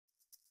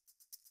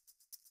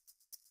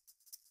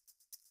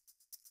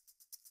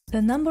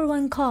The number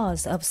one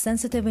cause of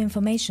sensitive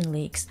information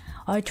leaks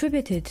are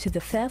attributed to the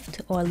theft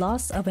or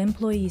loss of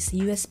employees'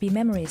 USB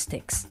memory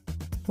sticks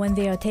when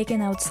they are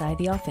taken outside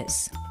the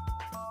office.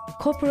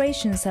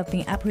 Corporations have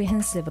been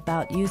apprehensive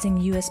about using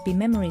USB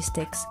memory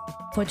sticks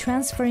for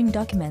transferring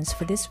documents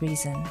for this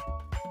reason,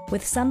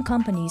 with some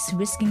companies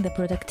risking the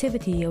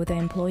productivity of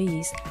their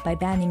employees by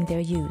banning their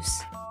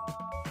use.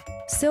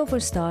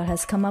 Silverstar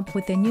has come up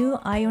with a new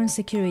iron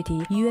security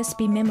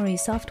USB memory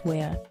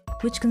software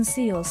which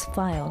conceals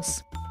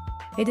files.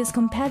 It is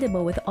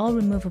compatible with all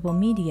removable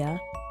media,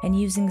 and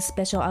using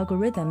special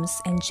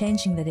algorithms and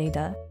changing the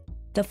data,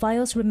 the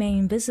files remain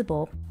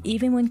invisible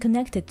even when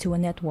connected to a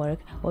network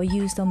or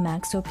used on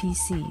Macs or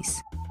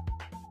PCs.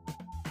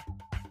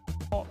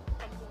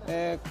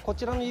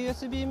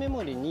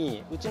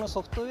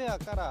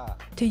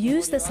 To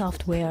use the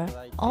software,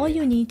 all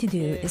you need to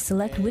do is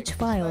select which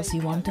files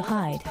you want to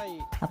hide,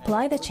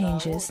 apply the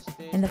changes,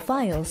 and the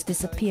files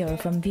disappear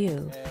from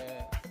view.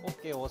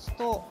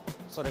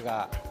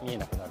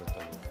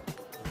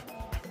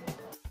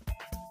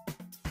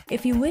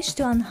 If you wish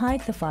to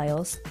unhide the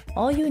files,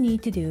 all you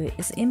need to do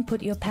is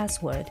input your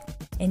password,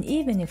 and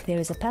even if there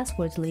is a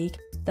password leak,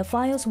 the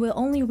files will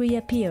only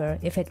reappear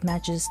if it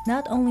matches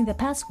not only the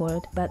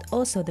password but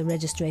also the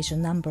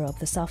registration number of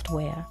the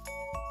software.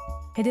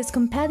 It is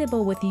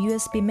compatible with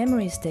USB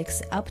memory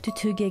sticks up to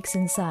 2 gigs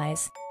in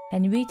size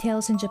and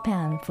retails in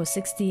Japan for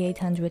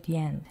 6,800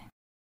 yen.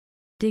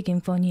 Dig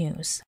Info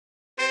News.